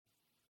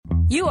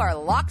You are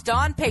Locked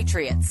On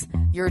Patriots,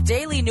 your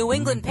daily New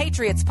England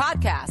Patriots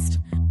podcast.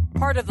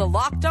 Part of the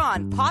Locked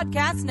On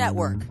Podcast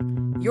Network,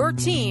 your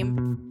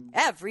team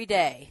every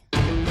day.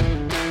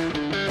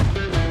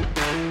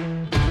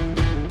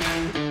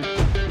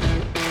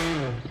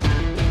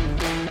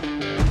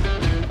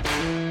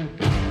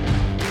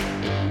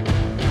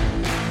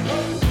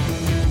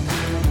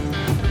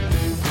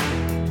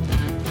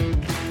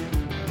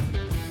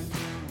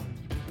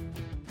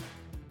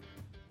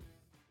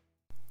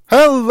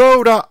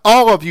 Hello to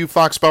all of you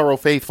Foxborough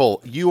faithful.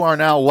 You are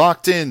now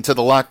locked in to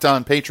the Locked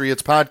On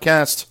Patriots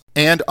podcast.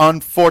 And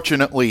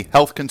unfortunately,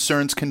 health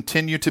concerns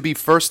continue to be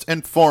first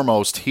and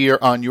foremost here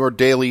on your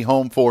daily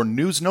home for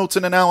news, notes,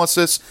 and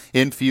analysis,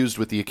 infused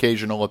with the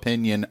occasional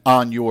opinion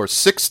on your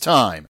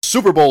six-time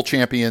Super Bowl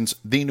champions,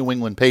 the New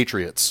England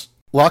Patriots.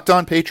 Locked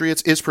On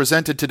Patriots is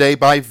presented today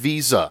by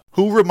Visa,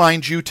 who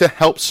reminds you to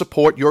help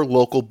support your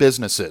local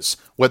businesses.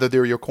 Whether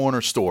they're your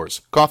corner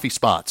stores, coffee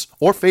spots,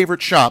 or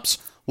favorite shops,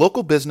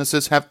 local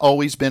businesses have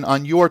always been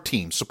on your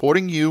team,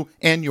 supporting you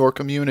and your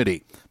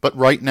community. But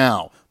right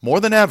now, more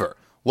than ever,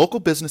 local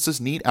businesses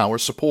need our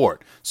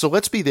support, so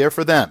let's be there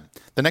for them.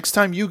 The next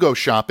time you go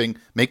shopping,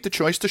 make the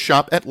choice to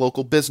shop at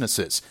local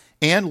businesses,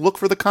 and look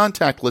for the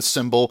contactless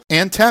symbol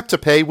and tap to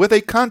pay with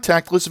a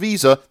contactless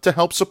Visa to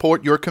help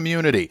support your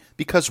community,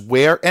 because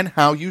where and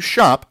how you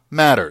shop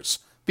matters.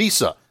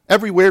 Visa,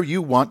 everywhere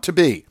you want to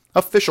be.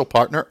 Official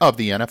partner of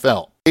the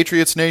NFL.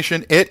 Patriots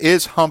Nation, it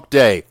is Hump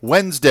Day,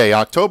 Wednesday,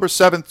 October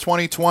 7th,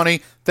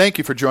 2020. Thank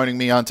you for joining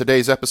me on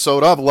today's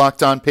episode of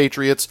Locked On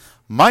Patriots.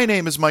 My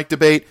name is Mike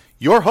Debate,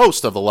 your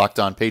host of the Locked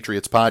On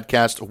Patriots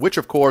podcast, which,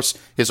 of course,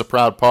 is a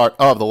proud part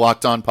of the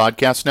Locked On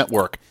Podcast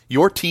Network.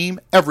 Your team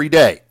every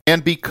day.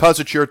 And because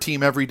it's your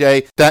team every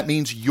day, that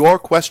means your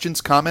questions,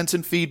 comments,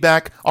 and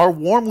feedback are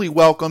warmly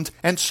welcomed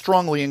and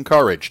strongly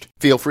encouraged.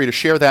 Feel free to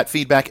share that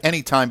feedback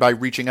anytime by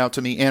reaching out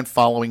to me and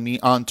following me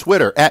on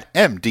Twitter at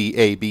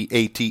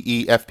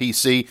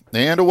MDABATEFPC.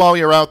 And while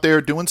you're out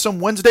there doing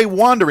some Wednesday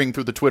wandering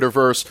through the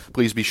Twitterverse,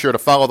 please be sure to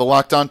follow the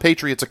Locked On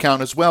Patriots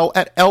account as well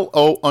at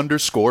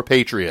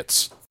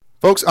LO_Patriots.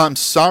 Folks, I'm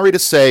sorry to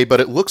say,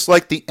 but it looks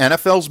like the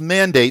NFL's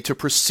mandate to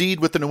proceed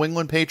with the New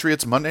England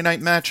Patriots Monday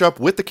night matchup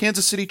with the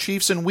Kansas City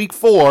Chiefs in Week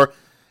 4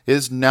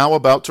 is now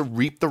about to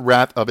reap the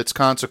wrath of its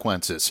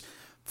consequences.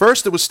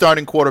 First, it was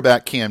starting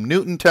quarterback Cam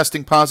Newton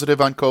testing positive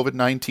on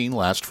COVID-19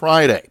 last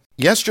Friday.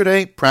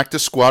 Yesterday,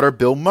 practice squatter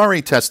Bill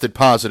Murray tested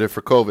positive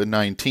for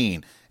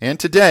COVID-19. And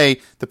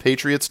today, the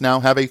Patriots now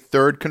have a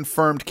third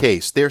confirmed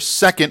case, their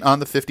second on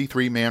the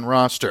 53-man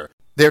roster.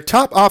 Their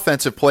top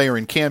offensive player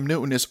in Cam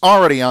Newton is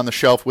already on the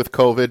shelf with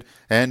COVID,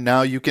 and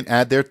now you can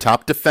add their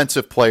top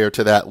defensive player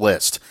to that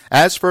list.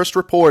 As first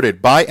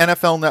reported by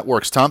NFL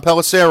Network's Tom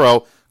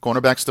Pelissero,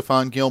 cornerback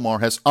Stephon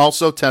Gilmore has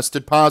also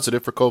tested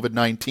positive for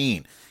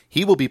COVID-19.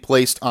 He will be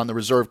placed on the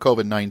reserve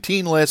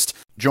COVID-19 list,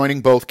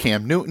 joining both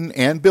Cam Newton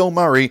and Bill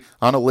Murray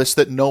on a list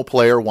that no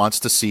player wants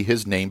to see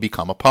his name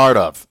become a part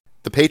of.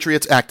 The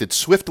Patriots acted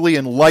swiftly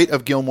in light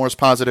of Gilmore's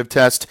positive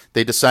test.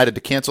 They decided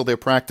to cancel their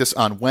practice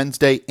on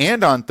Wednesday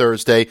and on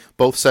Thursday.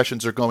 Both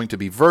sessions are going to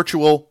be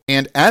virtual.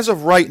 And as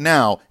of right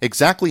now,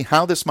 exactly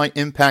how this might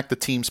impact the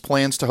team's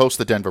plans to host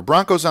the Denver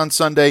Broncos on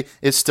Sunday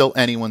is still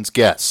anyone's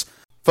guess.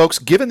 Folks,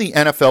 given the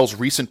NFL's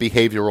recent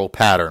behavioral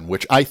pattern,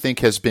 which I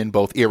think has been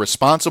both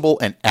irresponsible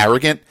and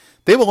arrogant,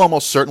 they will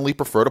almost certainly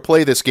prefer to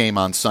play this game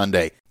on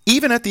Sunday,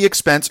 even at the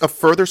expense of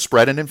further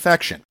spread and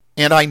infection.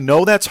 And I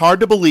know that's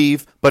hard to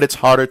believe, but it's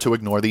harder to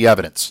ignore the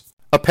evidence.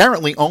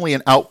 Apparently, only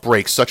an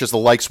outbreak such as the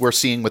likes we're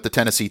seeing with the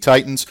Tennessee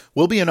Titans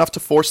will be enough to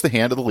force the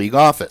hand of the league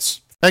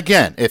office.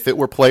 Again, if it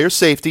were player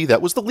safety that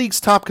was the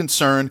league's top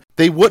concern,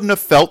 they wouldn't have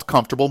felt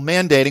comfortable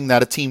mandating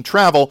that a team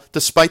travel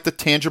despite the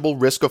tangible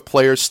risk of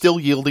players still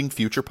yielding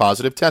future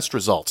positive test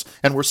results.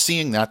 And we're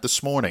seeing that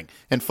this morning.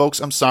 And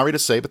folks, I'm sorry to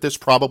say, but there's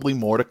probably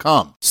more to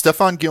come.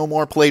 Stephon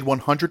Gilmore played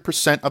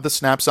 100% of the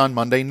snaps on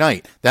Monday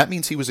night. That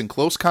means he was in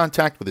close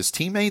contact with his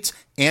teammates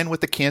and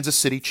with the Kansas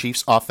City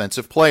Chiefs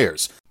offensive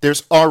players.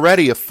 There's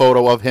already a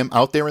photo of him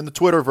out there in the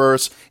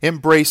Twitterverse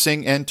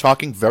embracing and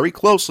talking very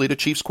closely to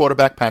Chiefs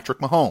quarterback Patrick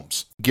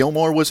Mahomes.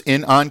 Gilmore was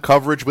in on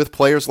coverage with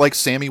players like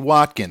Sammy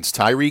Watkins,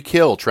 Tyreek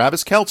Hill,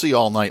 Travis Kelce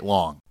all night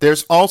long.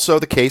 There's also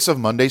the case of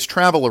Monday's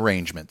travel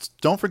arrangements.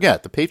 Don't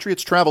forget, the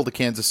Patriots traveled to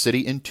Kansas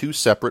City in 2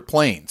 separate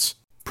planes,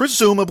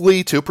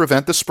 presumably to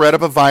prevent the spread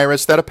of a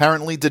virus that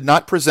apparently did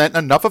not present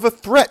enough of a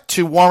threat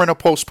to warrant a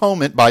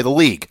postponement by the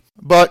league.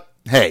 But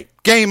hey,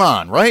 game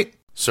on, right?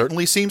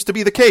 Certainly seems to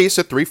be the case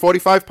at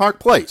 345 Park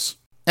Place.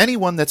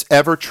 Anyone that's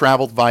ever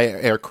traveled via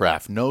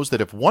aircraft knows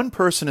that if one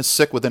person is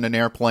sick within an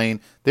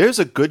airplane, there's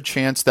a good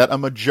chance that a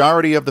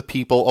majority of the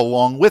people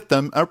along with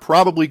them are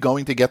probably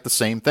going to get the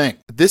same thing.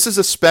 This is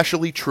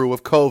especially true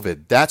of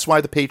COVID. That's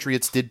why the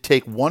Patriots did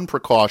take one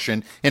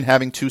precaution in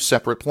having 2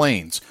 separate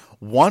planes.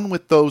 One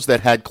with those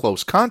that had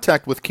close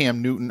contact with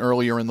Cam Newton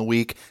earlier in the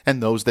week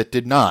and those that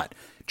did not.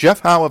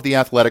 Jeff Howe of The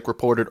Athletic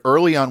reported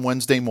early on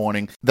Wednesday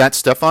morning that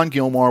Stephon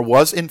Gilmore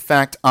was in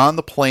fact on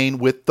the plane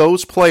with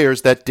those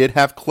players that did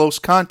have close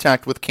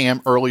contact with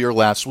Cam earlier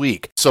last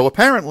week. So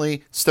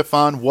apparently,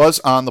 Stephon was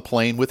on the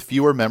plane with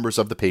fewer members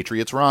of the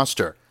Patriots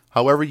roster.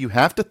 However, you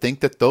have to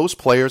think that those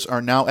players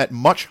are now at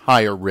much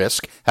higher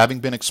risk, having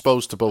been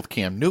exposed to both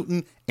Cam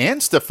Newton and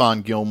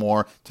Stephon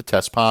Gilmore to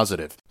test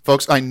positive.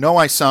 Folks, I know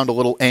I sound a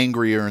little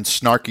angrier and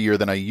snarkier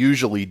than I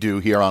usually do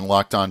here on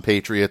Locked On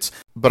Patriots,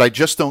 but I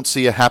just don't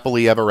see a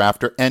happily ever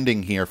after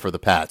ending here for the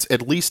Pats,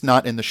 at least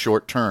not in the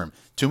short term.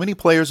 Too many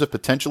players have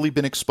potentially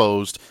been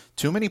exposed,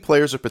 too many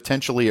players are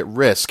potentially at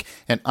risk,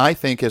 and I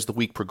think as the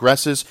week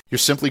progresses, you're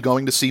simply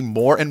going to see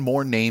more and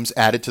more names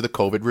added to the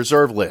COVID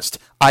reserve list.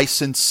 I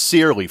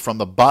sincerely, from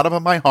the bottom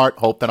of my heart,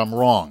 hope that I'm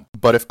wrong.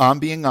 But if I'm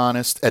being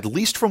honest, at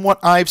least from what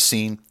I've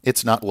seen,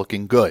 it's not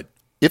looking good.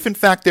 If in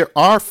fact there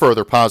are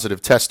further positive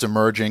tests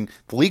emerging,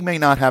 the league may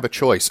not have a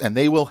choice, and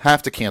they will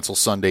have to cancel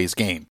Sunday's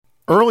game.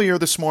 Earlier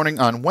this morning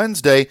on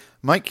Wednesday,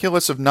 Mike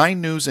Killis of 9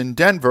 News in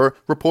Denver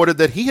reported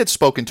that he had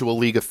spoken to a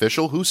league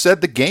official who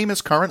said the game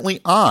is currently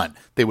on.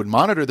 They would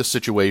monitor the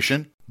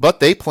situation,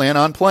 but they plan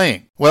on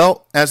playing.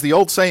 Well, as the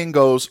old saying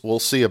goes, we'll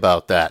see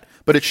about that.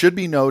 But it should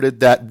be noted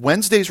that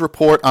Wednesday's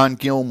report on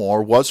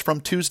Gilmore was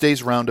from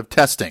Tuesday's round of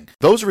testing.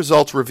 Those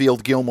results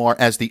revealed Gilmore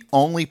as the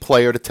only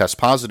player to test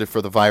positive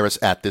for the virus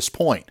at this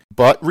point.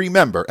 But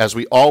remember, as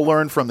we all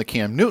learned from the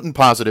Cam Newton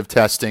positive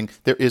testing,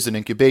 there is an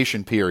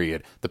incubation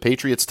period. The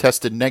Patriots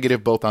tested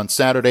negative both on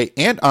Saturday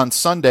and on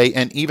Sunday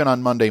and even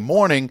on Monday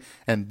morning,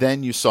 and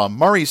then you saw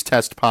Murray's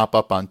test pop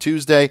up on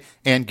Tuesday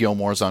and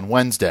Gilmore's on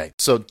Wednesday.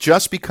 So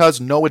just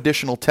because no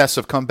additional tests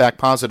have come back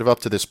positive up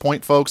to this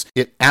point, folks,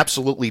 it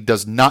absolutely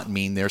does not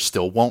mean there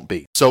still won't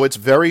be. So it's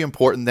very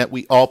important that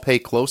we all pay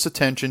close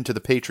attention to the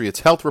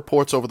Patriots' health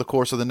reports over the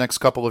course of the next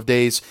couple of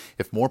days.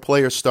 If more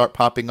players start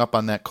popping up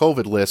on that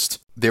COVID list,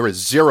 there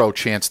is zero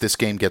chance this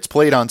game gets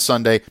played on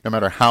Sunday, no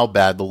matter how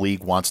bad the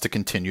league wants to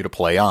continue to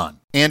play on.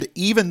 And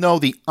even though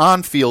the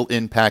on-field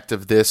impact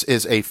of this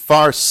is a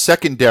far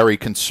secondary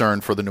concern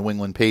for the New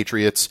England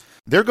Patriots,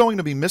 they're going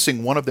to be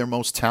missing one of their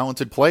most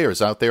talented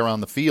players out there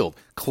on the field.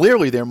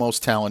 Clearly their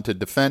most talented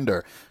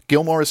defender.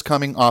 Gilmore is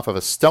coming off of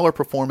a stellar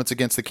performance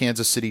against the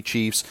Kansas City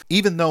Chiefs.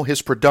 Even though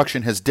his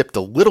production has dipped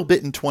a little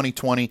bit in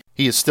 2020,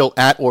 he is still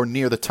at or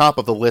near the top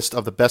of the list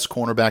of the best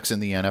cornerbacks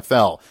in the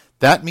NFL.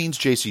 That means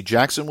J.C.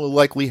 Jackson will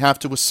likely have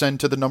to ascend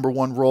to the number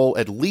 1 role,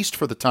 at least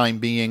for the time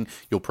being.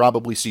 You'll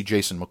probably see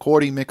Jason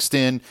McCourty mixed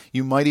in.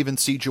 You might even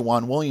see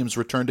Juwan Williams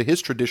return to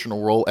his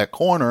traditional role at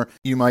corner.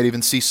 You might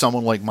even see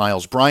someone like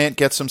Miles Bryant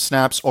get some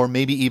snaps, or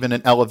maybe even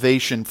an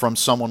elevation from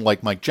someone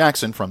like Mike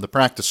Jackson from the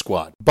practice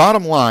squad.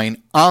 Bottom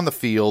line, on the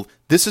field,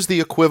 this is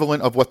the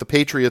equivalent of what the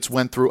Patriots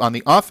went through on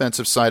the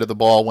offensive side of the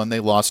ball when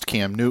they lost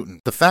Cam Newton.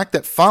 The fact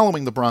that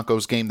following the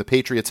Broncos game the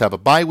Patriots have a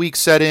bye week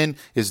set in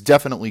is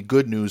definitely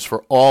good news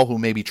for all who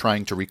may be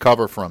trying to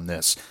recover from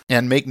this.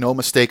 And make no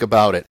mistake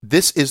about it,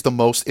 this is the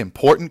most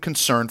important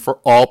concern for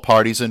all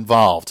parties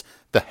involved.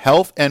 The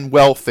health and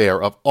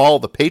welfare of all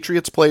the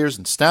Patriots players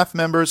and staff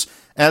members,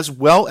 as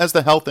well as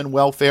the health and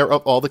welfare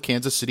of all the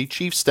Kansas City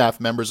Chiefs staff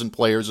members and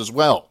players as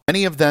well.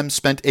 Many of them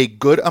spent a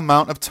good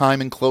amount of time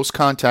in close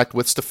contact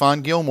with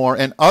Stephon Gilmore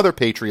and other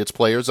Patriots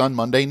players on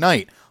Monday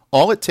night.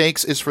 All it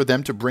takes is for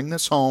them to bring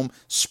this home,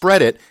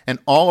 spread it, and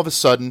all of a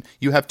sudden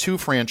you have 2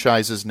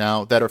 franchises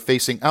now that are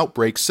facing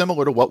outbreaks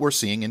similar to what we're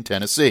seeing in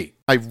Tennessee.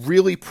 I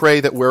really pray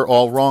that we're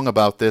all wrong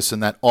about this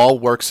and that all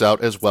works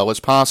out as well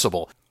as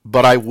possible.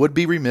 But I would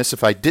be remiss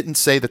if I didn't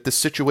say that this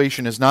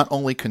situation is not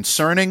only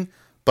concerning,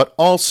 but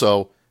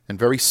also, and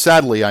very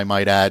sadly I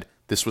might add,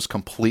 this was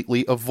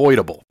completely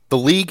avoidable. The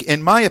league,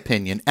 in my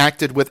opinion,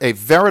 acted with a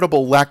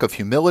veritable lack of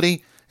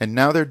humility, and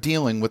now they're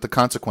dealing with the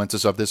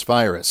consequences of this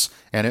virus,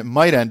 and it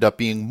might end up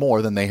being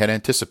more than they had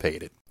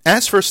anticipated.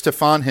 As for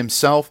Stephon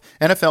himself,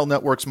 NFL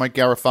Network's Mike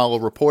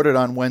Garafolo reported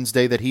on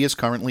Wednesday that he is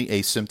currently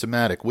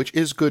asymptomatic, which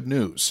is good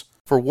news.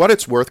 For what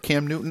it's worth,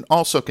 Cam Newton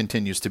also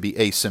continues to be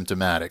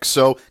asymptomatic,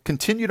 so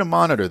continue to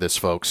monitor this,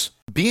 folks.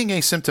 Being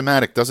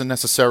asymptomatic doesn't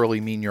necessarily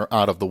mean you're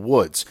out of the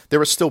woods. There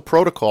are still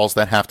protocols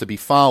that have to be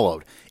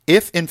followed.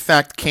 If, in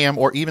fact, Cam,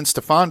 or even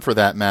Stephon for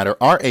that matter,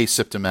 are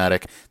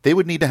asymptomatic, they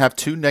would need to have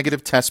 2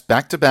 negative tests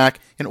back-to-back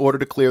in order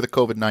to clear the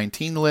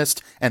COVID-19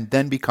 list and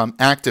then become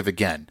active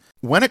again.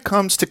 When it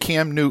comes to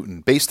Cam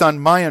Newton, based on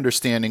my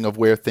understanding of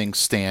where things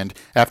stand,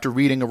 after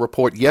reading a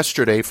report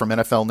yesterday from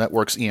NFL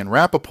Network's Ian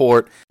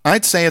Rappaport,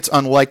 I'd say it's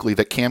unlikely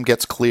that Cam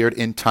gets cleared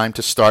in time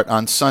to start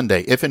on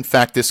Sunday, if in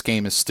fact this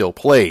game is still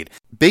played.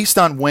 Based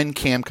on when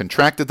Cam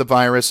contracted the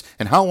virus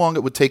and how long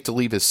it would take to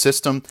leave his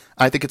system,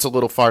 I think it's a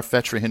little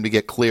far-fetched for him to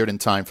get cleared in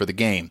time for the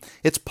game.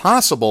 It's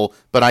possible,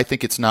 but I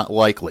think it's not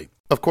likely.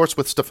 Of course,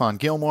 with Stephon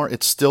Gilmore,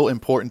 it's still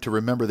important to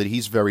remember that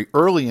he's very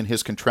early in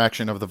his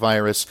contraction of the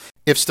virus.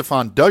 If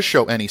Stephon does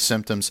show any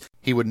symptoms,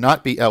 he would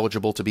not be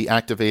eligible to be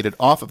activated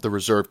off of the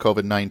reserve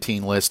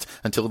COVID-19 list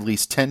until at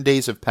least 10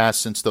 days have passed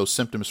since those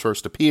symptoms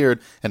first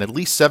appeared and at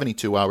least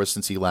 72 hours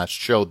since he last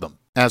showed them.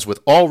 As with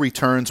all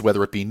returns,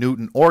 whether it be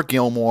Newton or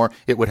Gilmore,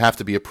 it would have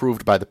to be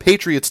approved by the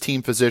Patriots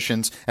team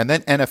physicians and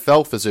then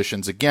NFL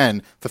physicians,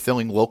 again,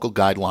 fulfilling local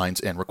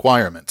guidelines and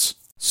requirements.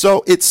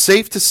 So it's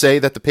safe to say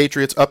that the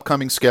Patriots'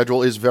 upcoming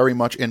schedule is very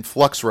much in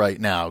flux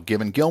right now,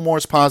 given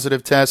Gilmore's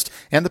positive test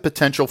and the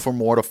potential for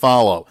more to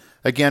follow.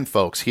 Again,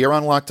 folks, here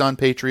on Locked On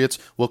Patriots,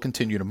 we'll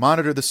continue to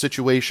monitor the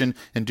situation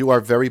and do our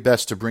very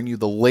best to bring you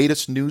the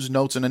latest news,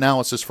 notes, and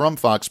analysis from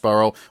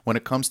Foxborough when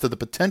it comes to the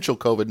potential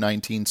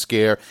COVID-19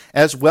 scare,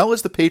 as well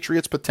as the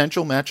Patriots'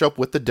 potential matchup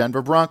with the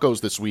Denver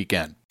Broncos this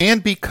weekend.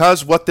 And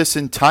because what this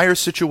entire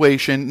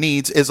situation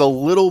needs is a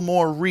little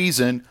more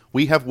reason,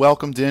 we have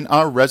welcomed in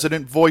our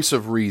resident voice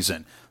of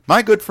reason.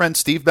 My good friend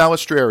Steve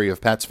Balestrieri of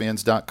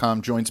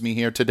PatsFans.com joins me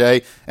here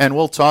today, and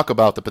we'll talk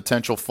about the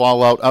potential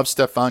fallout of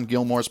Stephon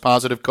Gilmore's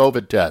positive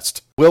COVID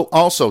test. We'll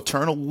also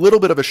turn a little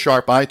bit of a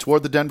sharp eye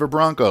toward the Denver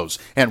Broncos,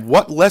 and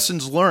what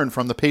lessons learned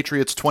from the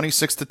Patriots'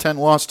 26-10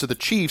 loss to the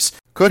Chiefs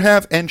could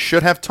have and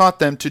should have taught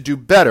them to do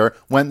better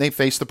when they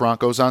face the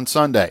Broncos on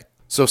Sunday.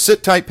 So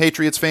sit tight,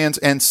 Patriots fans,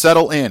 and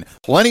settle in.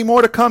 Plenty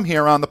more to come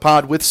here on the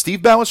pod with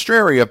Steve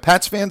Balestrieri of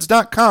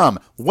PatsFans.com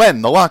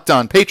when the Locked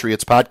On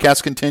Patriots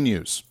podcast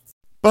continues.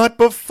 But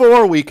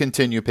before we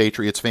continue,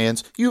 Patriots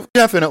fans, you've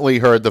definitely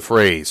heard the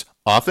phrase,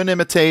 often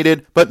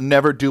imitated but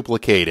never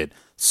duplicated.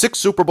 6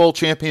 Super Bowl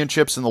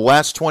championships in the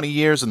last 20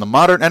 years in the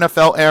modern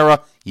NFL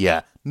era?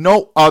 Yeah,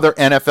 no other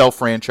NFL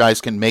franchise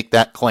can make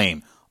that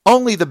claim.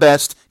 Only the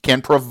best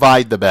can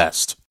provide the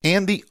best.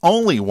 And the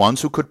only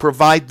ones who could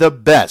provide the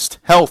best,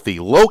 healthy,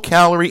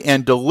 low-calorie,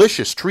 and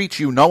delicious treats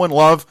you know and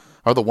love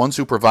are the ones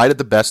who provided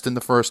the best in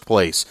the first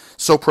place.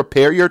 So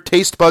prepare your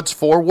taste buds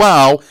for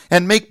wow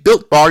and make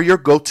Built Bar your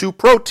go-to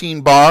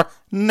protein bar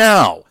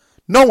now.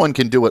 No one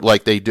can do it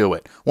like they do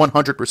it.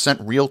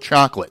 100% real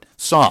chocolate,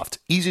 soft,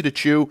 easy to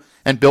chew,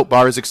 and Built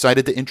Bar is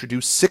excited to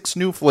introduce 6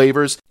 new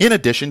flavors in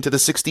addition to the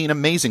 16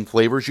 amazing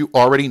flavors you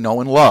already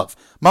know and love.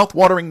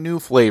 Mouth-watering new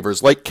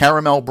flavors like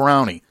caramel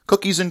brownie,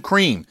 cookies and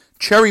cream,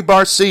 cherry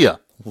barcia,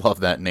 love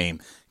that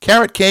name,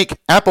 carrot cake,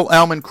 apple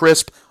almond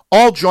crisp,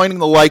 all joining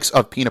the likes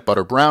of peanut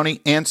butter brownie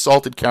and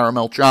salted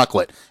caramel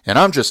chocolate. And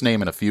I'm just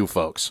naming a few,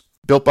 folks.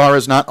 Built Bar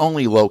is not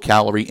only low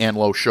calorie and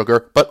low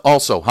sugar, but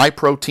also high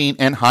protein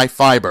and high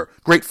fiber.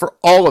 Great for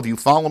all of you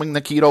following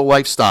the keto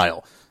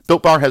lifestyle.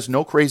 Built Bar has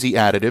no crazy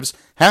additives,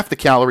 half the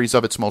calories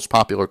of its most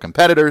popular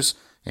competitors,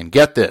 and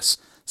get this,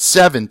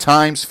 7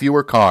 times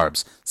fewer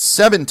carbs,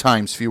 7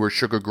 times fewer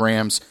sugar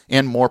grams,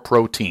 and more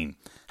protein.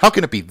 How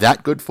can it be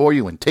that good for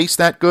you and taste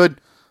that good?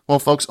 Well,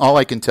 folks, all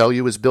I can tell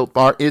you is Built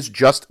Bar is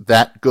just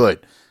that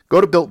good.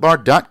 Go to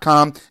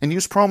BuiltBar.com and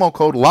use promo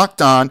code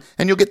LOCKEDON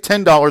and you'll get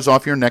 $10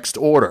 off your next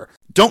order.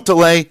 Don't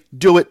delay,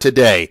 do it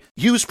today.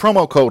 Use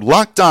promo code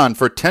LOCKEDON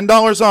for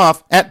 $10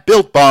 off at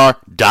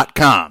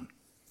BuiltBar.com.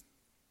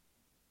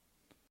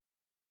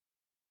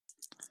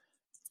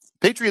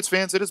 Patriots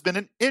fans, it has been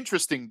an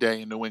interesting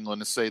day in New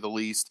England, to say the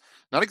least.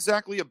 Not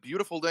exactly a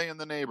beautiful day in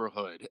the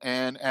neighborhood.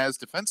 And as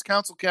Defense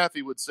Counsel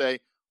Kathy would say,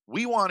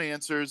 we want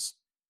answers,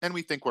 and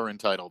we think we're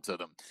entitled to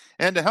them.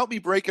 And to help me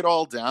break it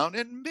all down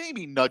and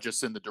maybe nudge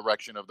us in the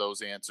direction of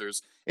those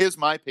answers is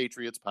my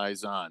Patriots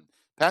paisan.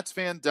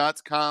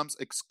 PatsFan.com's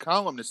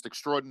columnist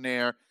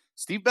extraordinaire,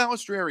 Steve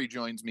Balestrieri,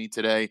 joins me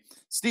today.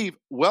 Steve,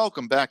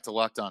 welcome back to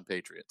Locked On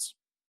Patriots.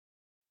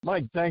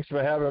 Mike, thanks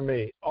for having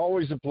me.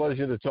 Always a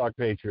pleasure to talk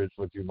Patriots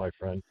with you, my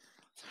friend.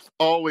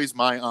 Always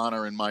my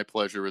honor and my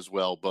pleasure as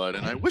well, bud.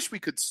 And I wish we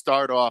could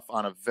start off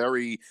on a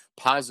very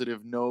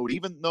positive note.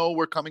 Even though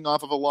we're coming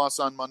off of a loss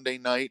on Monday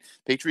night,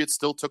 Patriots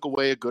still took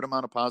away a good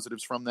amount of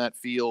positives from that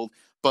field.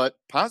 But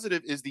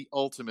positive is the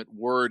ultimate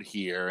word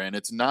here, and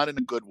it's not in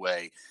a good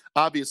way.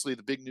 Obviously,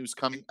 the big news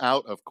coming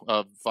out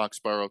of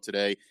Foxborough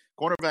today,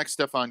 cornerback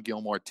Stephon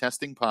Gilmore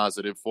testing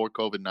positive for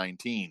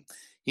COVID-19.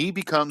 He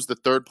becomes the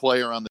 3rd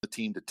player on the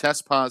team to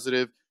test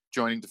positive,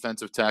 joining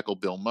defensive tackle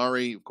Bill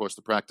Murray, of course,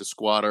 the practice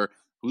squatter,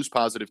 whose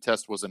positive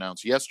test was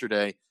announced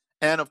yesterday,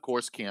 and, of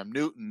course, Cam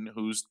Newton,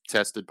 who's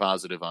tested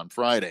positive on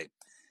Friday.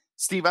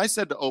 Steve, I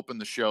said to open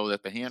the show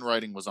that the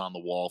handwriting was on the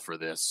wall for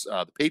this.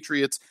 The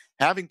Patriots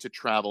having to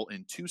travel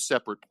in 2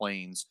 separate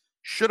planes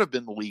should have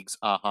been the league's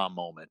aha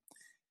moment.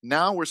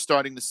 Now we're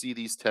starting to see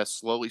these tests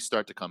slowly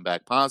start to come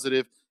back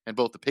positive, and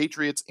both the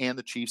Patriots and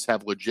the Chiefs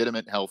have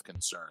legitimate health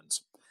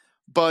concerns.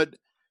 But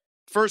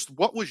first,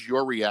 what was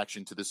your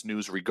reaction to this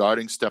news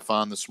regarding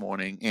Stephon this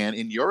morning? And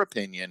in your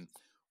opinion,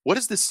 what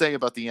does this say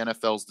about the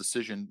NFL's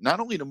decision not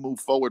only to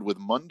move forward with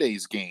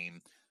Monday's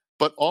game,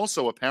 but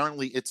also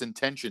apparently its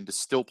intention to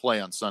still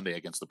play on Sunday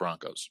against the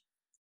Broncos?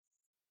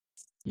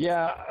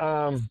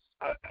 Yeah,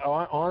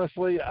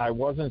 honestly, I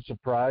wasn't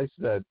surprised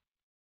that,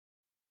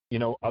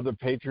 other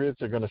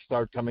Patriots are going to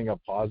start coming up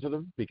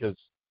positive because,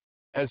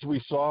 as we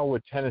saw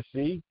with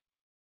Tennessee,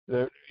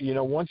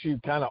 once you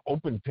kind of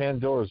open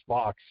Pandora's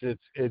box,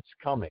 it's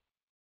coming,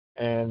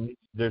 and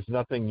there's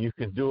nothing you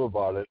can do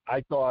about it.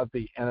 I thought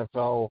the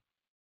NFL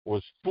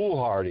was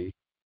foolhardy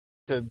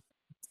to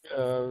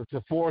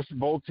force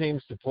both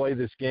teams to play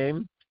this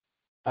game,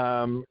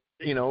 for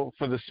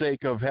the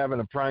sake of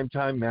having a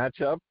primetime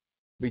matchup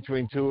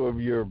between 2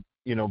 of your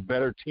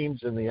better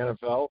teams in the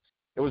NFL.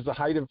 It was the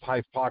height of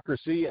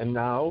hypocrisy, and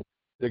now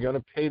they're going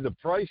to pay the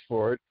price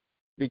for it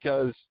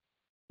because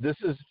this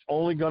is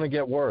only going to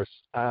get worse.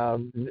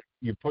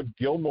 You put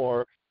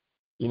Gilmore,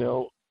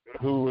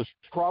 who was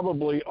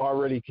probably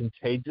already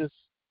contagious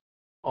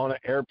on an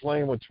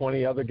airplane with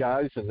 20 other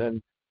guys, and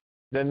then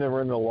they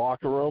were in the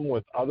locker room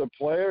with other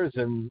players,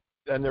 and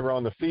then they were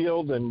on the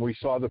field, and we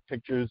saw the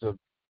pictures of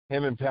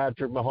him and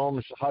Patrick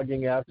Mahomes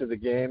hugging after the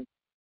game.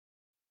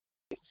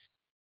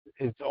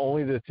 It's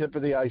only the tip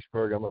of the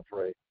iceberg, I'm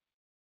afraid.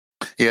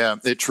 Yeah,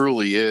 it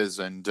truly is.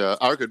 And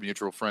our good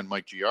mutual friend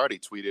Mike Giardi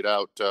tweeted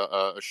out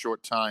a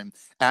short time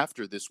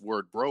after this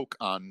word broke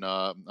on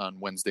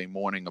Wednesday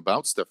morning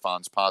about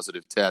Stefan's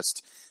positive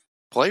test.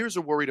 Players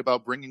are worried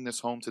about bringing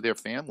this home to their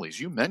families.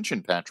 You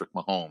mentioned Patrick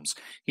Mahomes.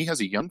 He has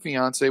a young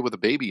fiance with a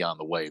baby on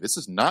the way. This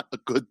is not a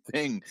good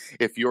thing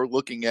if you're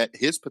looking at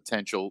his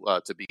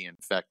potential to be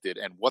infected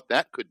and what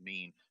that could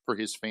mean for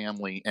his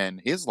family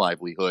and his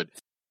livelihood.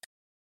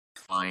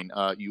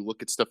 You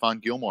look at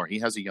Stephon Gilmore. He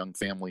has a young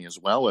family as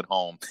well at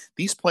home.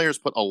 These players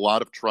put a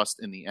lot of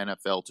trust in the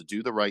NFL to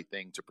do the right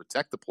thing, to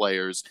protect the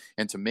players,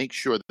 and to make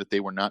sure that they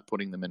were not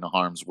putting them into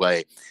harm's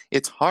way.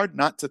 It's hard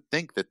not to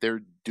think that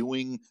they're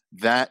doing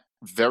that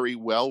very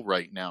well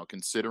right now,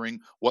 considering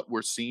what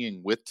we're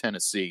seeing with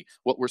Tennessee,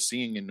 what we're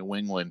seeing in New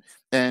England,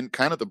 and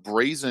kind of the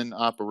brazen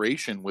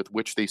operation with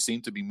which they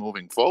seem to be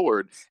moving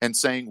forward and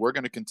saying we're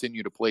going to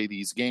continue to play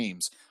these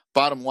games.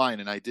 Bottom line,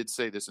 and I did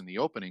say this in the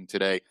opening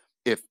today,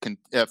 if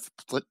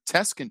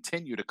tests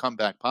continue to come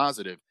back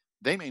positive,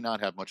 they may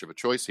not have much of a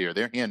choice here.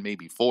 Their hand may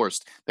be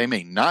forced. They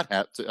may not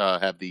have to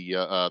have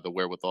the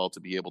wherewithal to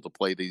be able to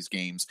play these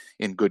games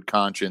in good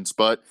conscience.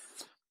 But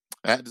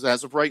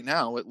as of right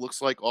now, it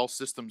looks like all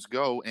systems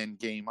go and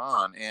game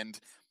on. And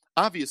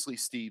obviously,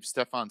 Steve,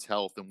 Stefan's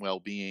health and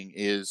well-being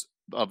is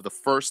of the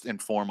first and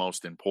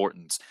foremost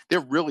importance. There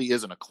really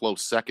isn't a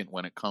close second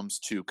when it comes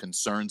to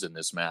concerns in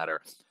this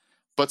matter.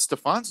 But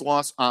Stefan's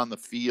loss on the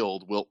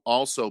field will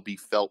also be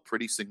felt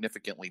pretty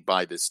significantly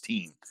by this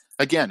team.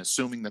 Again,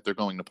 assuming that they're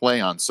going to play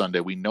on Sunday,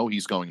 we know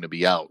he's going to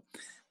be out.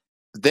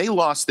 They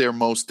lost their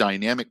most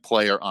dynamic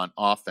player on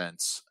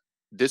offense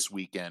this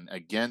weekend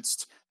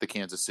against the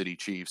Kansas City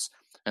Chiefs,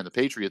 and the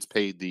Patriots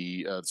paid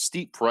the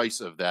steep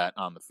price of that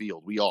on the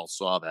field. We all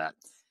saw that.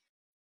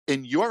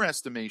 In your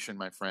estimation,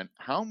 my friend,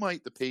 how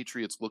might the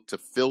Patriots look to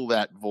fill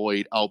that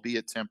void,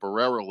 albeit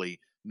temporarily,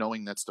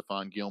 knowing that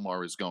Stephon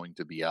Gilmore is going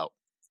to be out?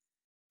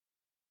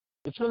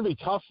 It's going to be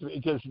tough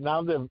because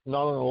now they've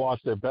not only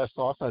lost their best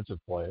offensive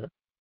player,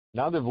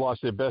 now they've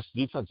lost their best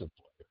defensive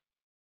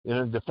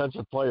player.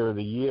 Defensive player of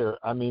the year.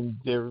 I mean,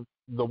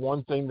 the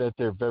one thing that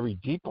they're very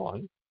deep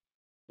on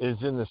is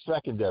in the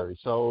secondary.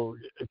 So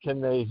can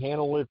they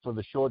handle it for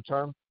the short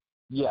term?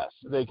 Yes,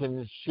 they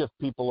can shift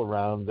people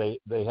around.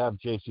 They have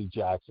J.C.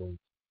 Jackson.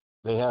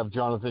 They have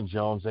Jonathan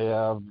Jones. They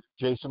have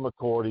Jason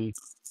McCourty,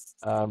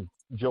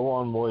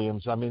 Joanne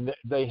Williams. I mean,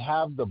 they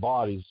have the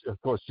bodies.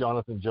 Of course,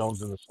 Jonathan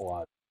Jones in the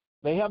slot.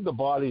 They have the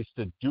bodies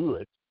to do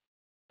it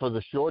for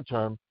the short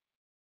term.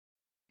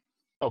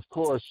 Of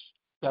course,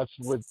 that's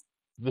with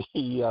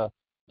the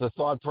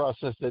thought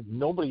process that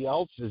nobody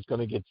else is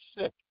going to get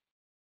sick.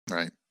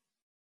 Right.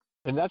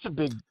 And that's a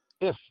big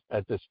if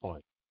at this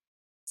point.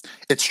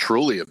 It's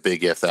truly a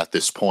big if at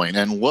this point.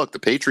 And look, the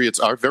Patriots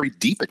are very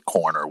deep at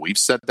corner. We've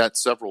said that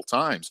several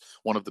times.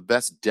 One of the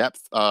best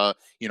depth,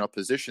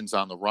 positions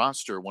on the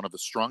roster, one of the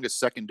strongest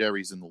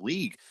secondaries in the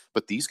league.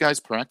 But these guys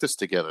practice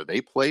together.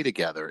 They play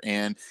together.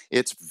 And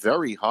it's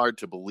very hard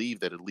to believe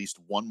that at least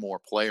one more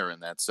player in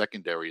that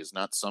secondary is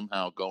not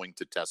somehow going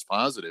to test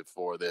positive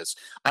for this.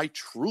 I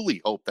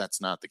truly hope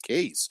that's not the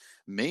case.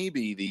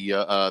 Maybe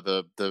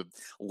the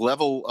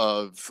level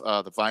of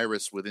the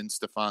virus within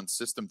Stefan's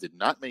system did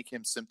not make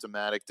him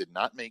symptomatic, did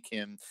not make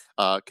him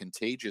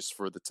contagious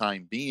for the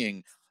time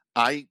being.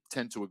 I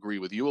tend to agree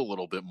with you a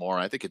little bit more.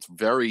 I think it's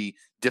very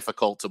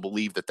difficult to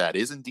believe that that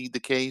is indeed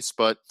the case,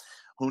 but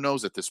who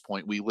knows at this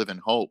point? We live in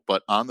hope.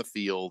 But on the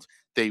field,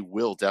 they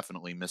will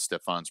definitely miss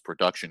Stefan's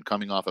production,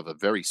 coming off of a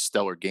very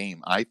stellar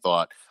game, I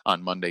thought,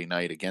 on Monday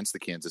night against the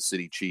Kansas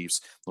City Chiefs.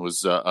 It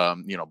was,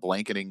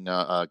 blanketing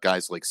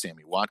guys like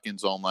Sammy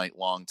Watkins all night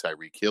long.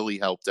 Tyreek Hill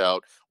helped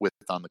out with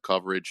on the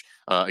coverage.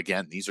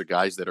 Again, these are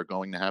guys that are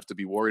going to have to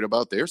be worried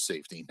about their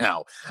safety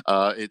now.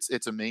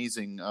 It's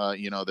amazing,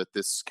 that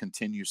this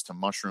continues to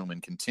mushroom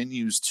and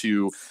continues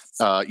to,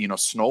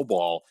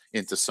 snowball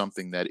into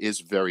something that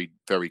is very,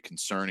 very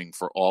concerning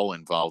for all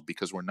involved,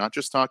 because we're not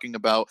just talking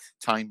about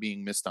time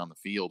being missed on the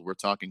field. We're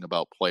talking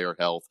about player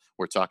health.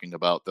 We're talking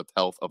about the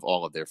health of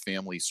all of their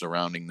families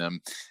surrounding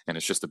them. And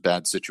it's just a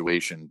bad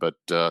situation. But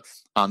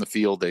on the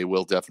field, they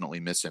will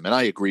definitely miss him. And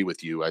I agree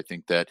with you. I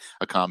think that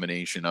a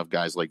combination of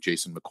guys like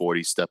Jason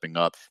McCourty stepping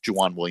up,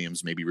 Juwan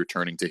Williams maybe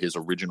returning to his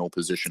original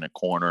position at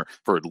corner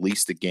for at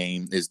least a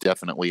game is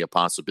definitely a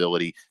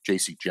possibility.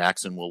 J.C.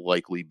 Jackson will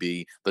likely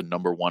be the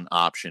number one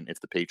option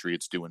if the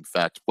Patriots do, in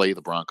fact, play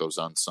the Broncos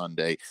on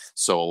Sunday.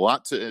 So a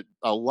lot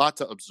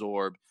to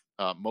absorb.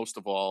 most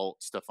of all,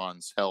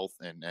 Stefan's health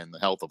and the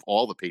health of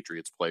all the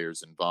Patriots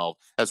players involved,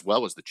 as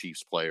well as the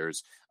Chiefs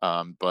players.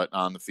 But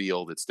on the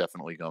field, it's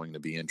definitely going to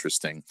be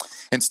interesting.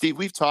 And Steve,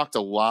 we've talked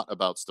a lot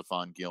about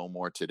Stephon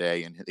Gilmore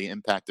today and the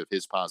impact of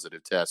his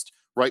positive test.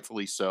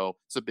 Rightfully so.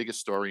 It's the biggest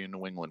story in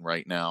New England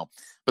right now.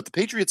 But the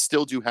Patriots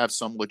still do have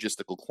some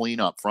logistical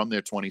cleanup from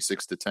their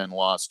 26-10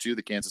 loss to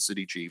the Kansas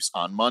City Chiefs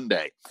on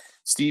Monday.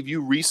 Steve,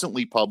 you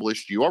recently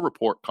published your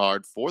report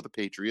card for the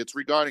Patriots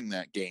regarding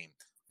that game.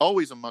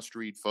 Always a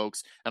must-read,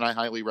 folks, and I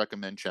highly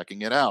recommend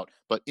checking it out.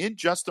 But in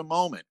just a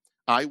moment,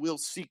 I will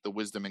seek the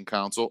wisdom and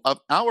counsel of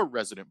our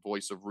resident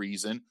voice of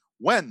reason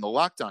when the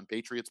Locked On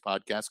Patriots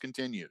podcast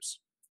continues.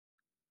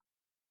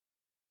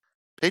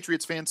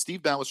 Patriots fan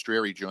Steve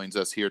Balestrieri joins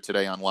us here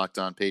today on Locked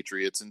On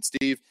Patriots. And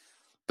Steve,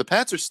 the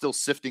Pats are still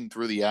sifting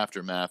through the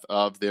aftermath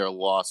of their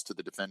loss to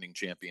the defending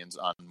champions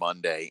on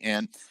Monday.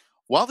 And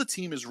while the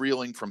team is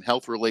reeling from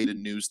health-related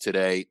news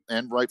today,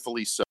 and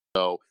rightfully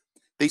so,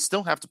 they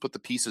still have to put the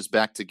pieces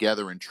back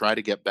together and try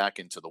to get back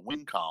into the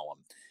win column.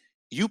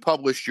 You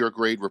published your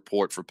grade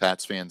report for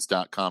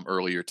PatsFans.com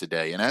earlier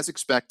today, and as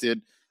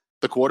expected,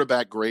 the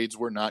quarterback grades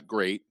were not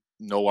great.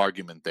 No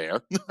argument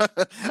there.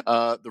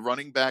 The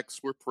running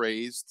backs were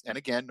praised, and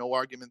again, no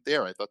argument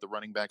there. I thought the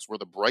running backs were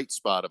the bright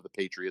spot of the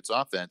Patriots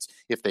offense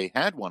if they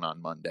had one on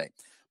Monday.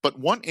 But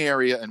one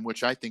area in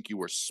which I think you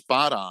were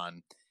spot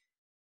on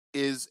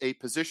is a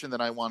position that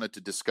I wanted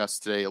to discuss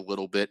today a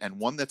little bit, and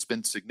one that's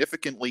been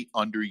significantly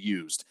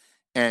underused.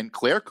 And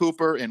Claire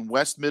Cooper in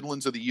West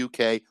Midlands of the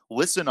UK,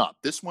 listen up.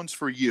 This one's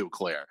for you,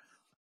 Claire.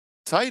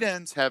 Tight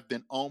ends have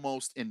been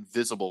almost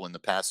invisible in the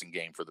passing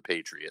game for the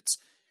Patriots.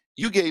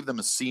 You gave them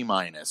a C-.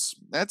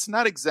 That's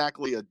not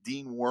exactly a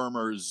Dean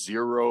Wormer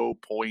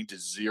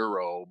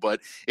 0.0, but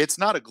it's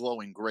not a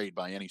glowing grade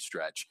by any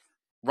stretch.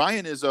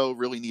 Ryan Izzo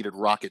really needed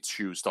rocket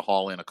shoes to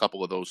haul in a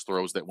couple of those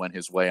throws that went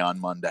his way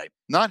on Monday.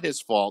 Not his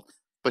fault,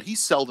 but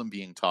he's seldom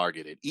being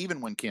targeted,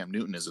 even when Cam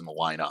Newton is in the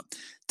lineup.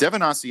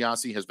 Devin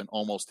Asiasi has been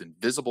almost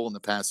invisible in the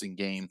passing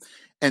game,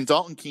 and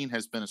Dalton Keene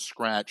has been a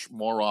scratch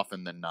more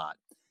often than not.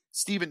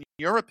 Steven, in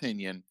your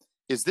opinion,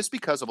 is this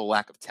because of a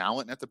lack of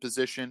talent at the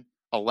position,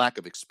 a lack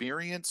of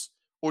experience,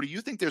 or do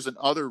you think there's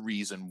another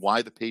reason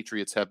why the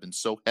Patriots have been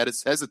so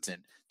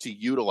hesitant to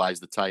utilize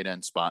the tight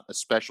end spot,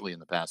 especially in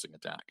the passing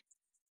attack?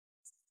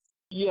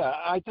 Yeah,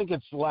 I think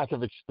it's lack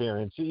of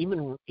experience.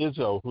 Even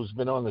Izzo, who's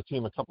been on the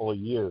team a couple of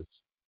years,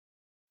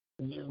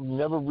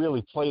 never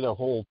really played a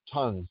whole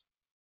ton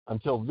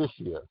until this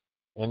year,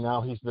 and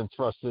now he's been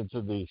thrust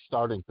into the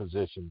starting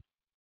position.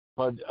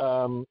 But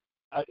and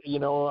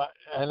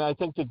I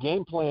think the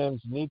game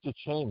plans need to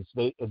change.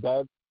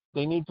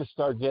 They need to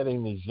start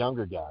getting these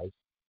younger guys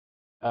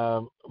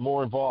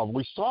more involved.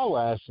 We saw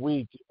last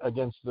week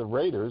against the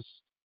Raiders,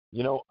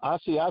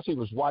 Asiasi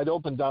was wide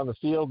open down the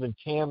field, and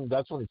Cam,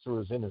 that's when he threw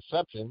his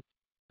interception,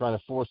 trying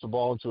to force the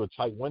ball into a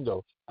tight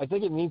window. I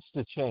think it needs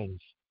to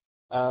change.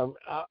 I'm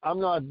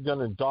not going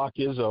to dock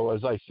Izzo,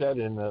 as I said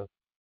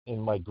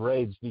in my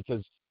grades,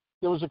 because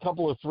there was a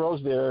couple of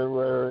throws there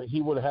where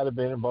he would have had to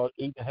been about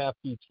 8.5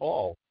 feet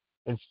tall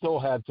and still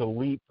had to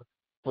leap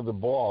for the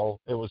ball.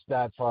 It was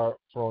that far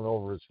thrown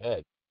over his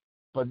head.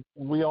 But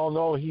we all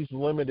know he's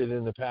limited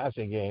in the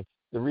passing game.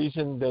 The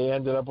reason they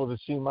ended up with a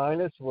C-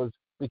 was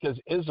because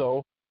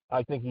Izzo,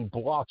 I think he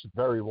blocks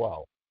very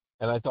well.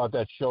 And I thought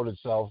that showed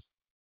itself,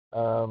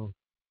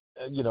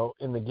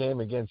 in the game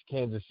against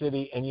Kansas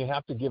City, and you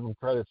have to give him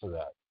credit for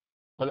that.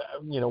 But,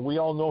 we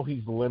all know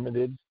he's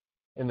limited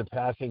in the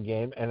passing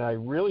game, and I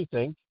really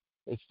think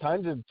it's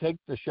time to take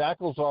the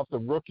shackles off the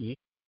rookie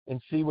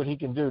and see what he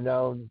can do.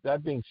 Now,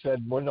 that being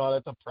said, we're not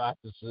at the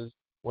practices.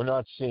 We're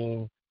not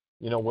seeing,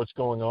 what's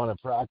going on in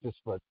practice,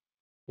 but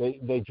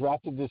they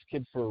drafted this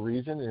kid for a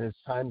reason, and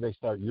it's time they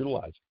start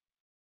utilizing.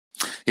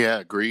 Yeah,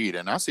 agreed.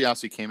 And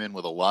Asiasi came in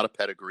with a lot of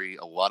pedigree,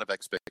 a lot of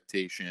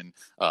expectation.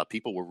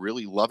 People were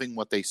really loving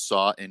what they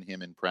saw in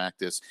him in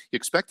practice. You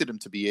expected him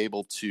to be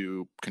able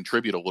to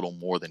contribute a little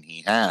more than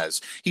he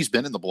has. He's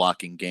been in the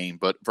blocking game,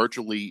 but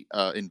virtually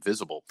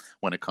invisible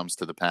when it comes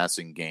to the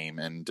passing game.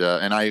 And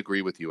I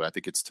agree with you. I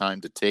think it's time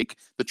to take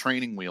the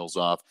training wheels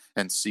off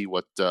and see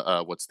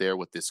what's there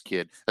with this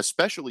kid,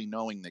 especially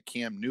knowing that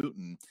Cam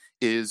Newton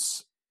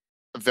is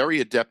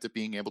very adept at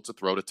being able to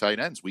throw to tight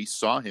ends. We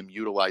saw him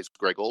utilize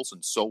Greg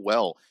Olsen so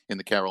well in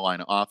the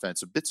Carolina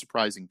offense. A bit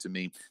surprising to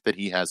me that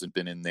he hasn't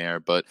been in there,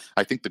 but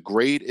I think the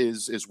grade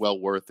is well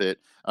worth it.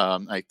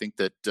 I think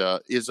that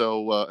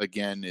Izzo,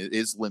 again,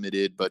 is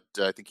limited, but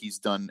I think he's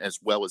done as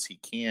well as he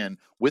can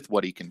with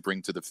what he can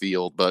bring to the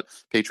field. But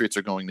Patriots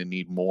are going to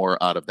need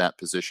more out of that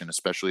position,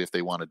 especially if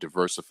they want to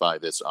diversify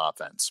this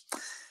offense.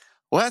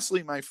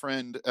 Lastly, my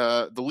friend,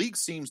 the league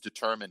seems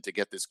determined to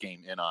get this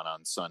game in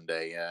on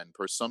Sunday. And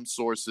per some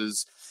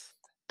sources,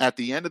 at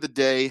the end of the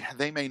day,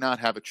 they may not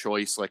have a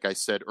choice, like I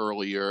said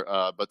earlier,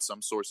 but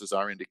some sources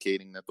are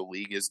indicating that the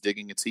league is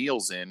digging its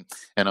heels in.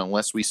 And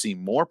unless we see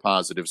more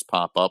positives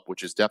pop up,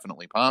 which is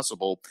definitely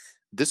possible,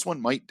 this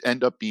one might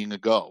end up being a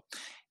go.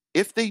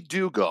 if they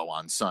do go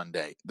on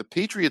Sunday, the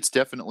Patriots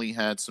definitely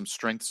had some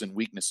strengths and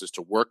weaknesses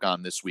to work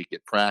on this week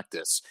at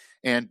practice.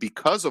 And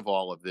because of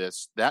all of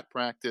this, that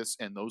practice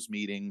and those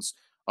meetings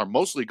are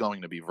mostly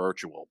going to be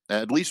virtual,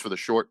 at least for the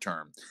short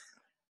term.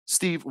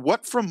 Steve,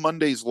 what from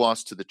Monday's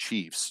loss to the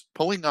Chiefs,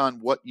 pulling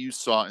on what you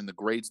saw in the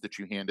grades that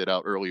you handed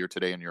out earlier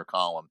today in your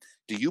column,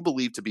 do you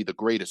believe to be the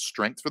greatest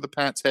strength for the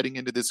Pats heading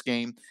into this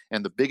game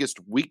and the biggest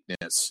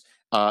weakness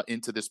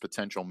into this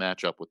potential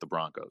matchup with the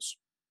Broncos?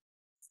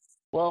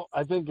 Well,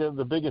 I think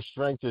the biggest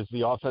strength is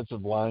the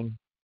offensive line,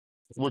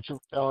 which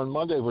on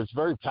Monday was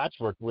very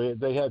patchwork.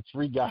 They had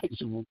three guys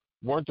who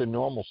weren't the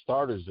normal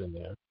starters in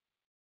there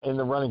in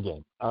the running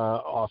game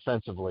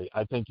offensively.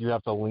 I think you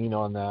have to lean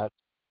on that,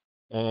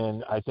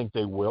 and I think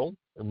they will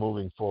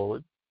moving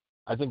forward.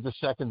 I think the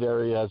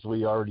secondary, as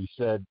we already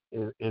said,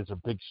 is a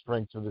big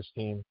strength for this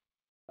team,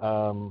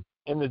 and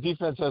the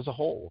defense as a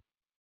whole.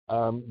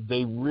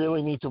 They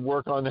really need to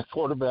work on their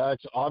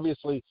quarterbacks.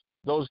 Obviously,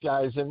 those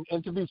guys,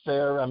 and to be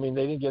fair, I mean,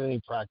 they didn't get any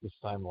practice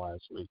time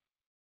last week,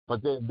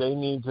 but they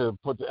need to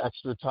put the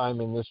extra time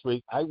in this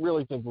week. I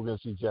really think we're going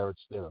to see Jarrett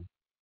Stidham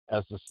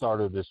as the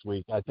starter this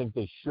week. I think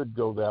they should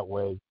go that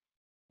way,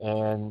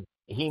 and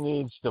he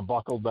needs to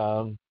buckle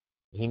down.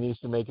 He needs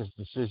to make his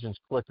decisions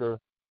quicker.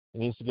 He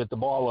needs to get the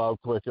ball out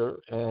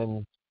quicker,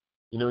 and,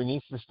 he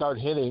needs to start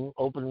hitting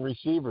open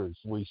receivers.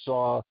 We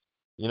saw,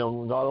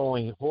 not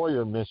only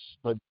Hoyer miss,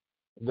 but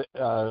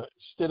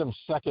Stidham's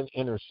second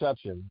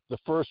interception, the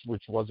first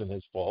which wasn't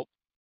his fault,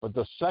 but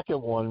the second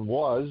one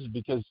was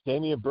because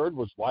Damian Byrd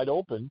was wide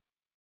open,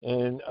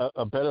 and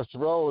a better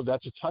throw,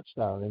 that's a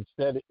touchdown.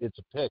 Instead, it's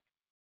a pick.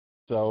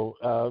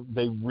 So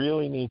they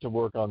really need to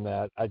work on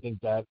that. I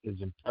think that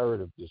is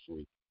imperative this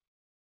week.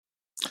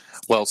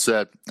 Well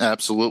said.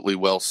 Absolutely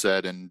well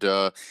said. And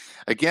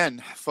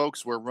again,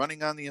 folks, we're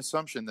running on the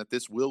assumption that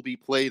this will be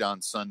played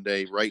on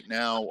Sunday. Right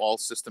now, all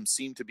systems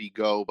seem to be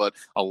go, but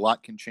a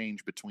lot can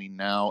change between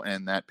now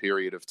and that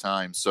period of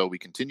time. So we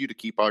continue to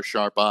keep our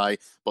sharp eye.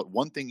 But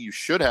one thing you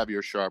should have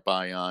your sharp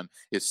eye on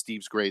is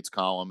Steve's grades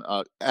column.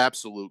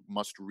 Absolute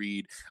must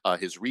read.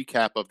 His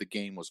recap of the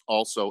game was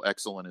also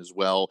excellent as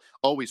well.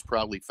 Always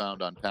proudly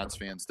found on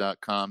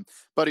PatsFans.com.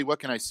 Buddy, what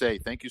can I say?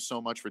 Thank you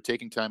so much for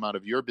taking time out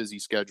of your busy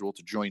schedule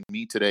to join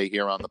me today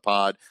here on the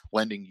pod,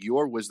 lending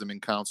your wisdom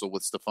and counsel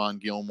with Stephon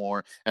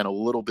Gilmore and a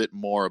little bit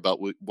more about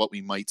what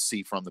we might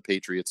see from the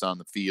Patriots on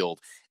the field.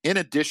 In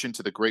addition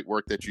to the great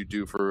work that you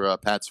do for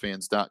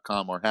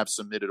PatsFans.com or have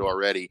submitted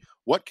already,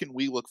 what can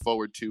we look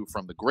forward to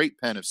from the great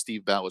pen of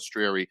Steve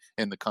Balestrieri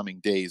in the coming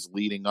days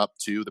leading up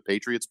to the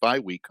Patriots bye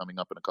week coming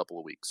up in a couple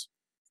of weeks?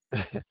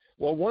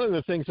 Well, one of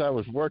the things I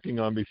was working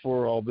on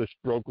before all this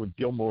broke with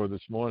Gilmore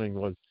this morning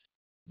was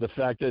the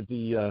fact that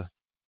the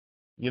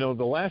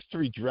last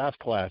three draft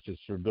classes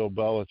for Bill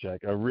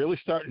Belichick are really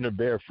starting to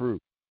bear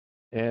fruit.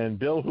 And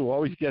Bill, who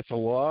always gets a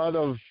lot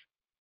of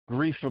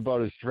grief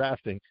about his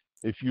drafting,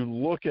 if you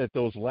look at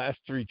those last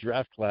three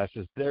draft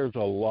classes, there's a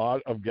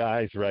lot of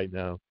guys right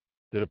now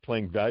that are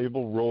playing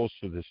valuable roles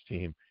for this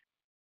team.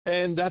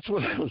 And that's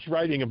what I was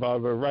writing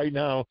about. But right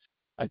now,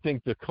 I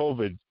think the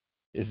COVID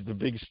is the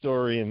big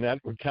story, and that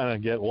would kind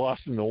of get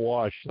lost in the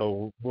wash.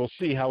 So we'll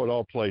see how it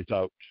all plays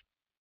out.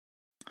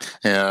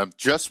 Yeah,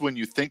 just when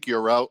you think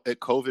you're out,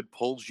 COVID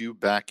pulls you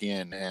back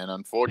in. And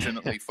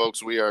unfortunately,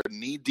 folks, we are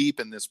knee deep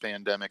in this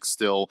pandemic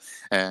still,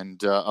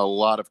 and a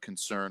lot of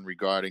concern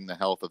regarding the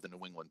health of the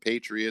New England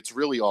Patriots,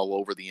 really all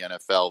over the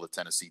NFL, the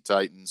Tennessee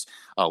Titans,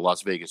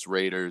 Las Vegas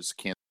Raiders,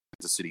 Kansas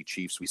City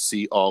Chiefs. We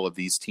see all of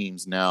these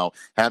teams now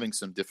having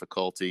some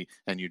difficulty,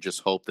 and you just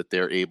hope that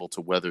they're able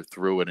to weather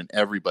through it and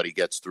everybody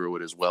gets through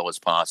it as well as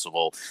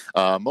possible.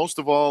 Most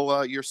of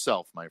all,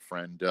 yourself, my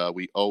friend.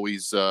 We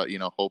always,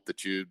 hope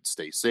that you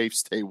stay safe,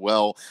 stay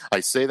well.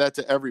 I say that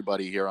to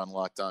everybody here on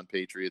Locked On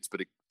Patriots,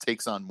 but it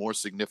takes on more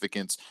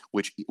significance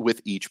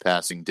with each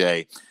passing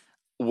day.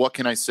 What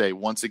can I say?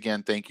 Once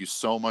again, thank you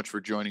so much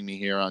for joining me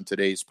here on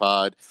today's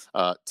pod.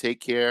 Take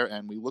care,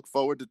 and we look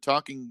forward to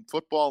talking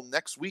football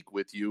next week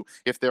with you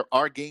if there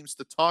are games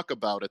to talk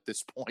about at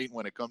this point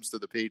when it comes to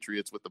the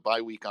Patriots with the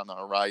bye week on the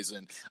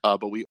horizon.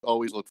 But we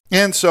always look.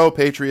 And so,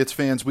 Patriots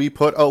fans, we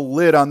put a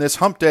lid on this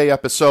Hump Day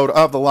episode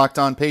of the Locked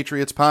On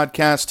Patriots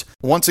podcast.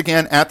 Once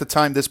again, at the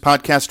time this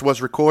podcast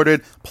was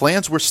recorded,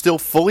 plans were still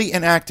fully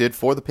enacted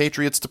for the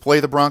Patriots to play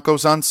the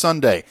Broncos on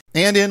Sunday.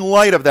 And in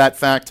light of that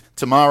fact,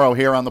 tomorrow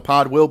here on the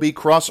pod will be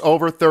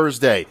Crossover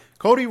Thursday.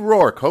 Cody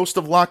Rourke, host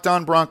of Locked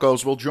On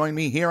Broncos, will join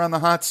me here on the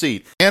hot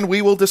seat, and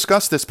we will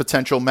discuss this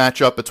potential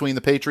matchup between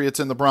the Patriots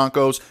and the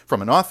Broncos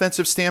from an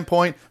offensive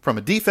standpoint, from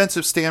a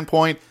defensive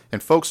standpoint,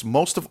 and folks,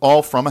 most of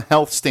all, from a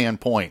health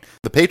standpoint.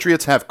 The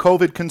Patriots have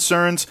COVID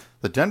concerns.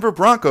 The Denver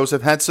Broncos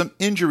have had some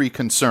injury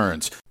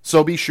concerns.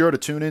 So be sure to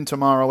tune in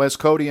tomorrow as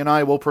Cody and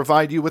I will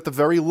provide you with the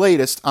very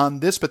latest on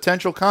this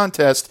potential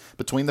contest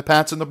between the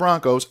Pats and the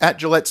Broncos at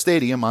Gillette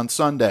Stadium on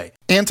Sunday.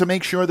 And to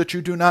make sure that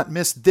you do not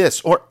miss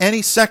this or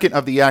any second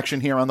of the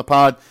action here on the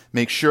pod,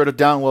 make sure to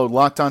download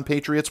Locked On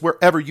Patriots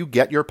wherever you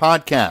get your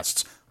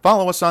podcasts.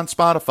 Follow us on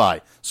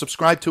Spotify.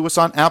 Subscribe to us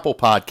on Apple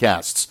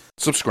Podcasts.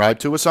 Subscribe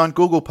to us on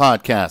Google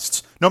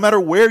Podcasts. No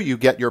matter where you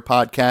get your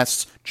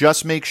podcasts,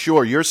 just make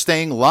sure you're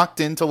staying locked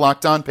into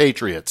Locked On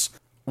Patriots.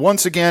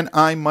 Once again,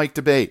 I'm Mike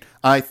Debate.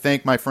 I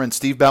thank my friend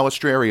Steve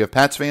Balistreri of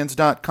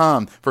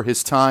PatsFans.com for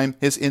his time,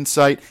 his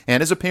insight,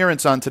 and his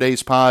appearance on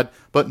today's pod.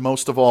 But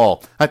most of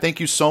all, I thank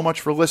you so much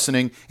for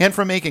listening and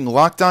for making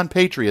Locked On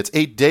Patriots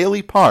a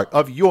daily part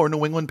of your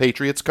New England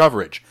Patriots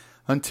coverage.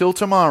 Until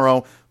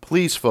tomorrow,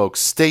 please, folks,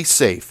 stay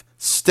safe,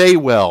 stay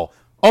well,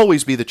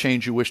 always be the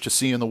change you wish to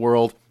see in the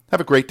world.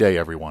 Have a great day,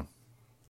 everyone.